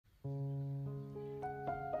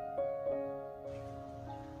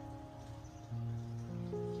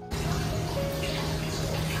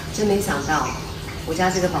真没想到，我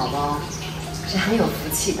家这个宝宝是很有福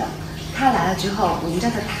气的。他来了之后，我们家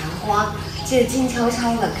的昙花这静悄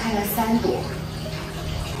悄的开了3朵。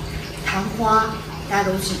昙花大家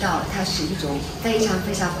都知道，它是一种非常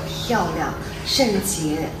非常漂亮、圣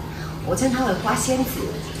洁，我称它为花仙子。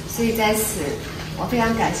所以在此，我非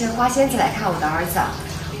常感谢花仙子来看我的儿子。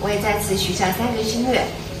我也在此许下3个心愿：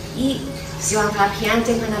一，希望他平安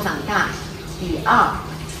健康的长大；第二，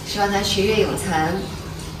希望他学业有成；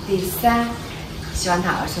第三，希望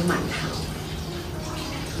他儿孙满堂。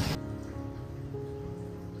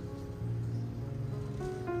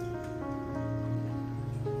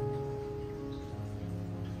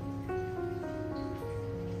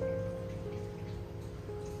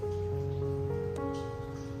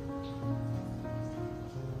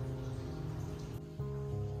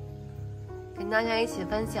跟大家一起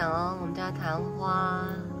分享哦，我们家昙花，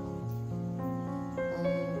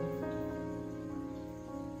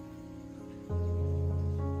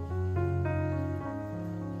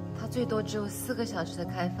它最多只有4个小时的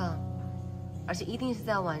开放，而且一定是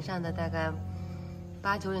在晚上的大概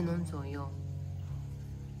8、9点钟左右。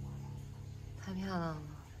太漂亮了，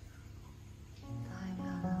太漂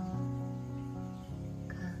亮了，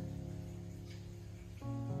看。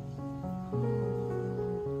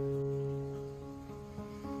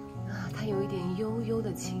它有一点悠悠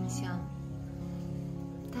的清香，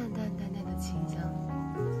淡淡的清香，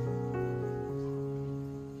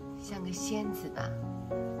像个仙子吧，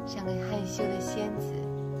像个害羞的仙子，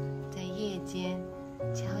在夜间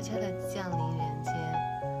悄悄地降临人间，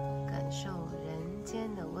感受人间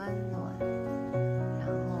的温暖，然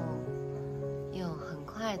后又很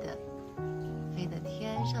快地飞到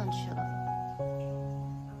天上去了。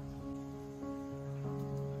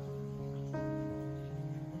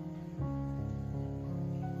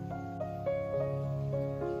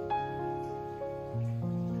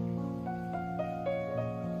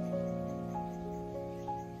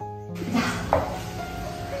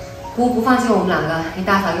姑不放心我们2个，一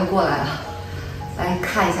大早又过来了，来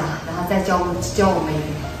看一下，然后再教我们一点。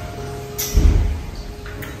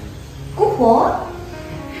姑婆，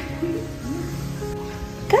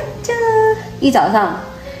看这一早上，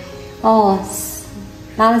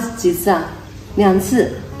拉了几次啊？2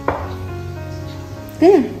次。哎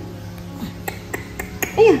呀，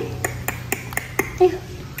哎呀，哎呀，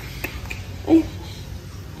哎呀，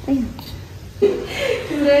哎呀，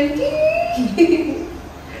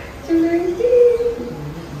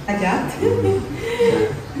大家，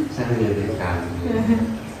三个月的干。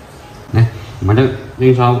来，我们这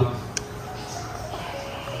拎烧。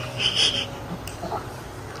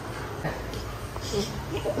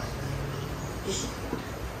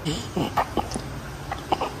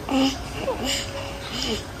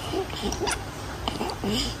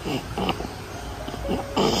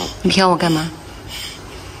你瞟我干嘛？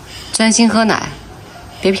专心喝奶，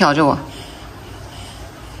别瞟着我。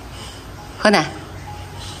喝奶。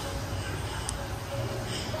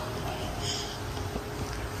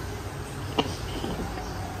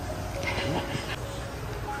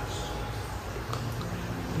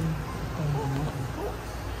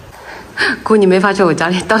姑，你没发现我家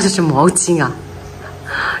里到处是毛巾啊？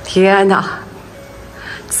天哪，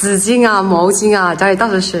纸巾啊，毛巾啊，家里到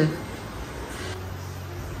处是。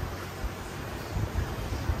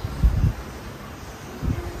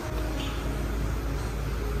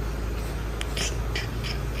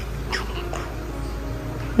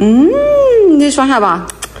这双下巴，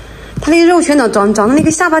它那个肉全长到那个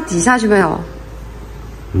下巴底下去没有？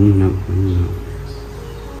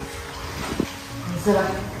是吧？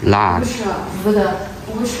辣的。不吃，不的，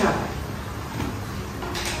不吃。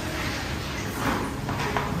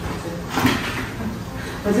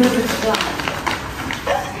我这个不吃辣的，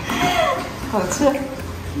好吃。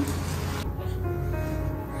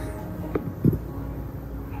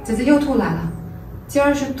姐姐又吐来了，今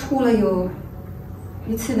儿是吐了有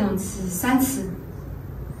1次、2次、3次。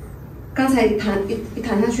刚才一躺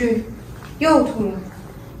下去又吐了，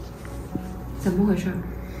怎么回事？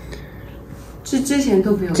之前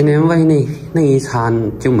都没有。今天喂那一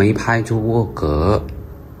餐就没拍出过嗝，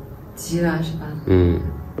急了是吧？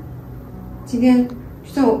今天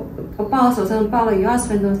就在我抱到手上抱了有20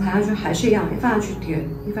分钟，抬上去还是一样，一放上去跌，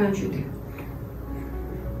一放上去跌。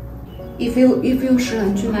衣服又湿了，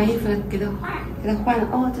你去拿衣服来给他换了。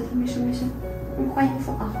哦，这没事，换衣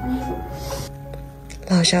服啊，换衣服。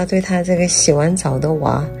老肖对他这个洗完澡的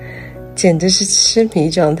娃，简直是痴迷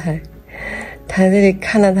状态。他这里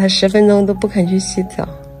看了他10分钟都不肯去洗澡。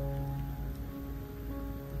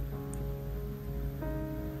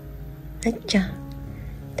哎呀，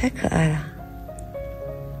太可爱了。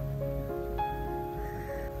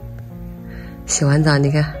洗完澡，你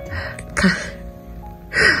看，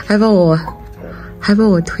还把我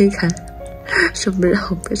推开，说不让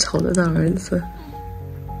我被吵得到儿子。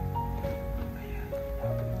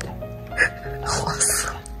慌死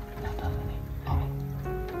了。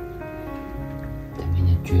等明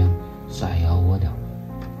天追晒要我的，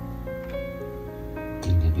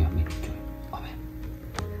今天就要没追，好呗，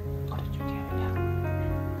我的追天亮。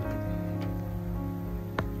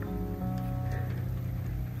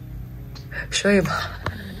睡吧，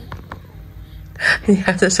你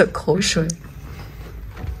还在这口水。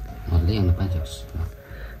我练了半小时了。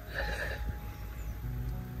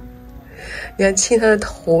你要亲他的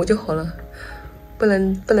头就好了，不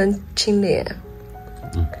能亲脸。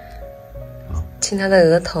好。亲他的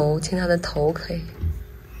额头，亲他的头可以。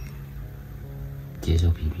接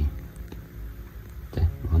受批评。对，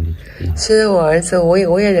然后你就其实我儿子，我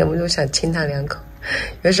也忍不住想亲他2口，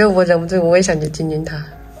有时候我忍不住，我也想去亲亲他。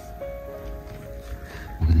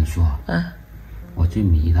我跟你说啊，我最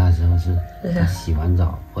迷他的时候是他洗完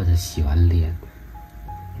澡或者洗完脸，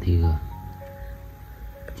那个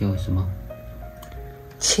叫什么？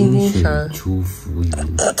清水出芙蓉。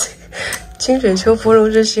清水出芙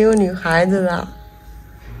蓉是形容女孩子的。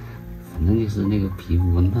反正就是那个皮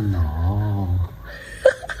肤嫩哦，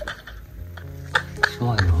帅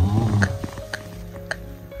哦。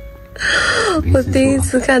我第一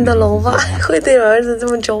次看到老爸会对儿子这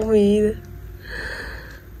么着迷的。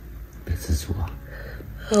别吃醋啊！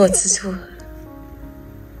我吃醋。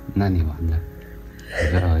那你玩的，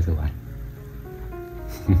你跟儿子玩。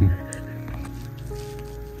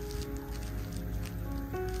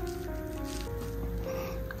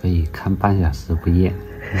可以看半小时不厌。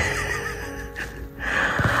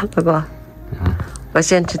老公，我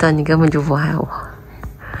现在知道你根本就不爱我，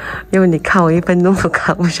因为你看我1分钟都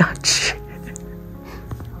看不下去。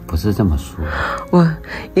不是这么说，我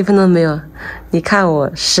1分钟没有，你看我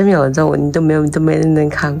10秒钟，你都没认真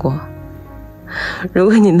看过。如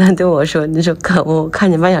果你能对我说，你说我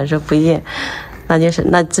看你半小时不厌，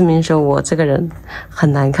那证明说我这个人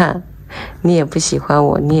很难看，你也不喜欢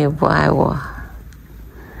我，你也不爱我，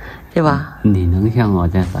对吧？你能像我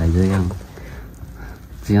家孩子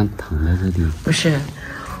这样躺在这里？不是，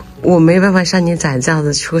我没办法像你仔这样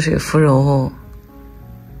子出水芙蓉哦。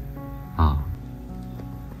啊。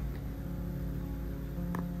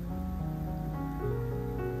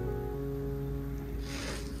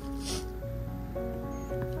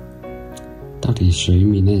到底谁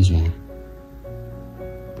迷恋谁？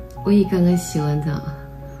我也刚刚洗完澡，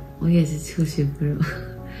我也是出水芙蓉。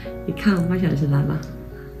你看我半小时来吧，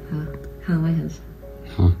好，看我半小时。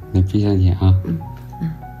好，你闭上眼啊。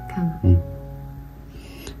看吧。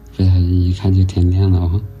不小心一看就天亮了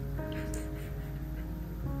哦。